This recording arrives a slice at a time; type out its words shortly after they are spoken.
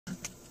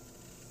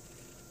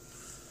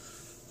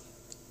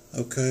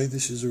Okay,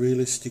 this is a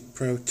Realistic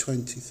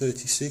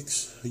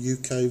Pro-2036, a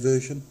UK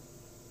version.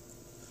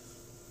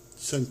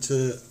 Sent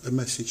a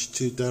message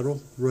to Darryll,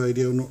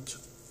 Radioshack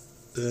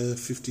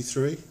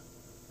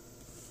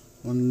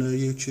on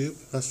YouTube,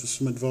 asked for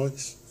some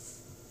advice.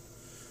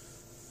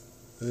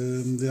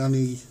 The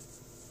only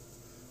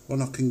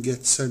one I can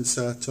get sense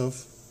out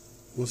of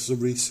was the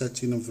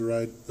resetting of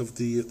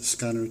the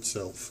scanner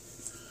itself,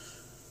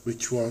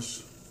 which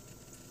was,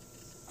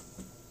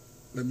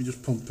 let me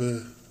just pump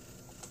a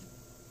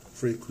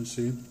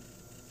frequency in.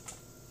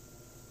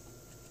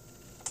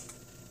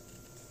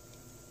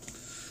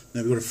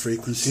 Now we've got a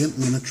frequency in. I'm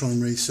going to try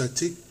and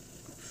reset it,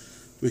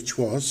 which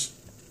was,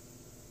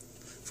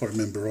 if I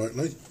remember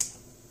rightly,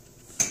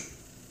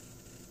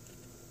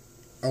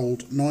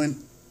 hold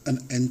 9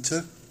 and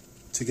enter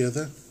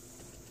together,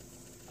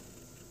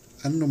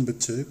 and number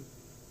 2,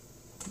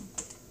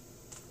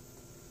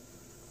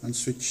 and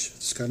switch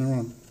scanner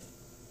on.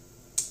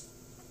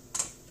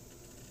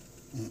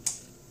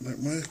 Don't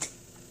work.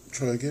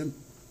 Try again.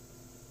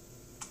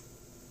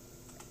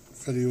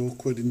 Very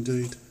awkward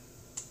indeed.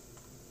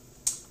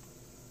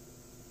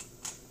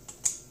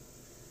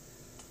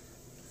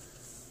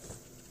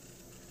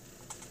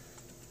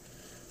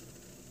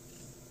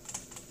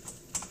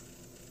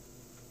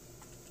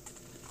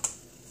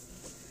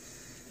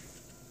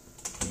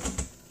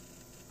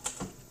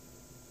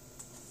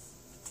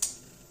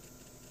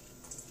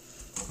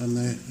 And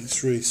there,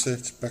 it's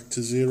reset back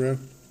to 0.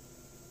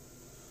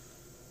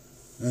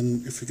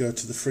 And if we go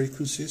to the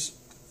frequencies,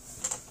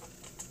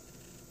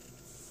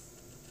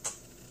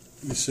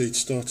 you see it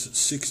starts at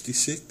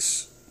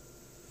 66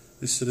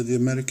 instead of the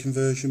American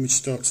version, which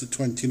starts at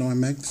 29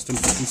 megs. Don't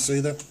know if you can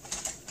see that.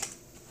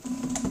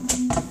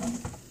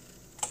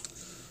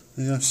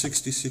 There you have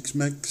 66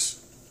 megs.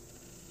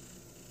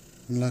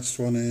 And the last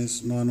one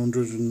is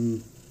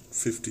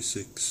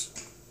 956.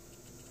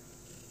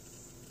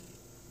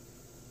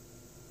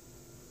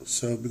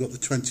 So we've got the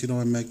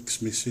 29 megs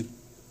missing.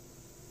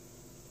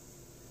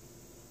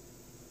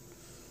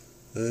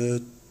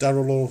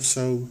 Darryll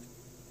also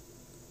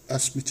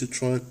asked me to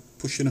try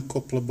pushing a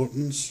couple of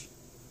buttons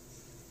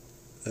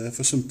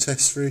for some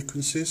test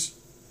frequencies.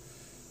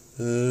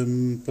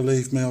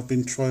 Believe me, I've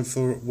been trying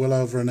for well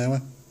over an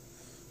hour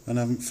and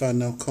I haven't found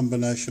no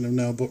combination of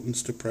no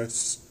buttons to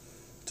press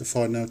to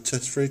find out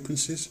test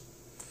frequencies,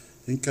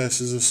 in case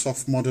there's a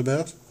soft mod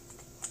about.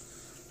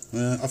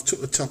 I've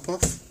took the top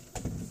off.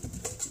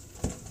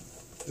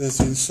 There's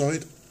the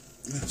inside.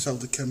 Let's hold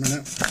the camera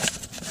now.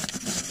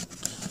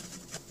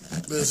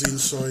 There's the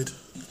inside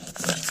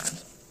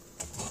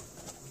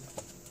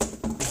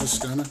of the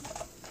scanner.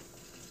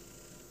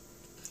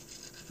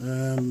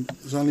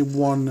 There's only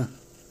one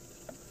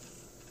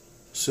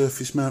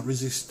surface mount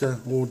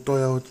resistor or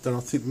diode that I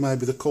think may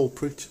be the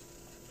culprit,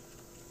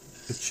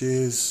 which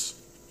is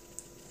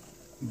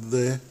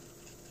there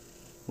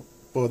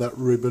by that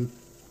ribbon.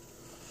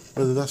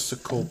 Whether that's the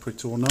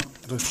culprit or not,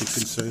 I don't know if you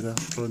can see that.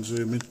 Try and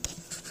zoom in.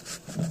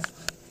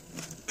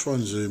 Try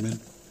and zoom in.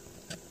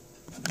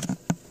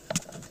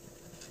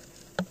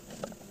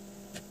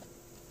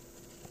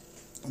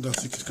 I don't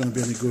think it's going to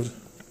be any good.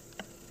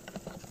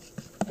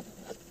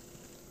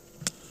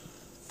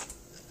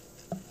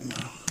 No,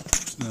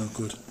 it's no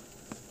good.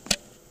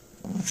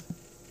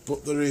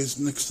 But there is,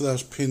 next to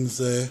those pins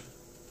there,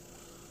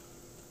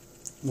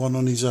 one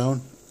on his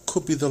own.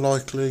 Could be the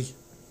likely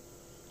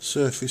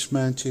surface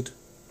mounted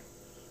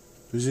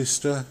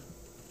resistor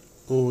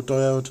or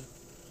diode.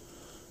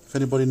 If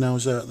anybody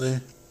knows out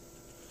there,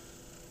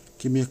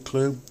 give me a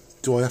clue.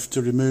 Do I have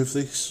to remove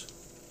this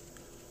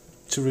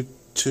to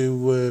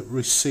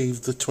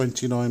receive the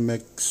 29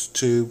 megs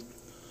to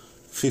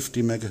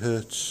 50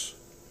 megahertz,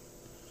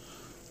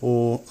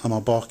 or am I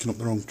barking up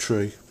the wrong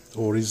tree,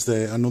 or is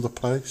there another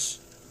place?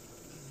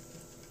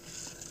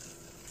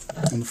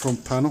 On the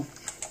front panel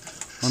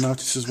I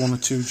notice there's 1 or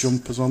 2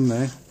 jumpers on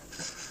there.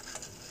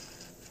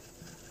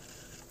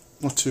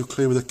 Not too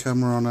clear with the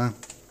camera on now.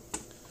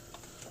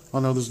 I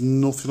know there's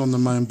nothing on the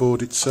main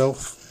board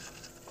itself.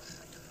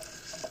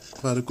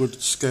 I've had a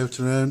good scout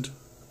around.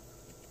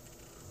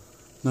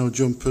 No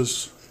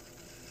jumpers.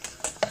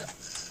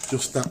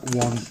 Just that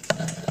one.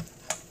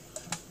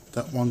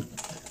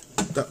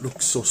 That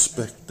looks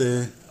suspect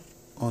there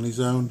on his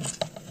own.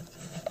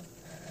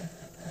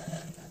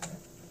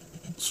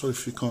 Sorry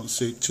if you can't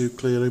see it too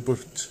clearly,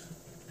 but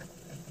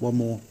one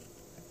more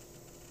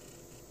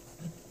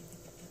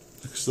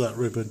next to that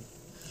ribbon.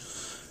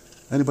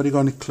 Anybody got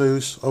any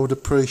clues? I would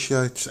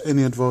appreciate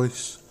any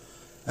advice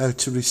how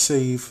to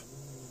receive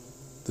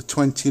the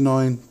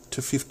 29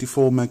 to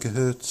 54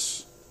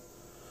 megahertz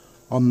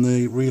on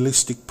the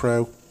Realistic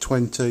Pro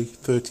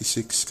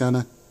 2036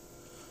 scanner.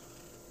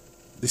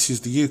 This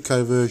is the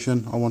UK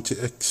version. I want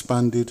it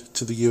expanded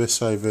to the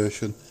USA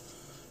version.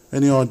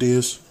 Any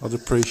ideas? I'd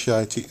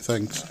appreciate it.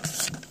 Thanks.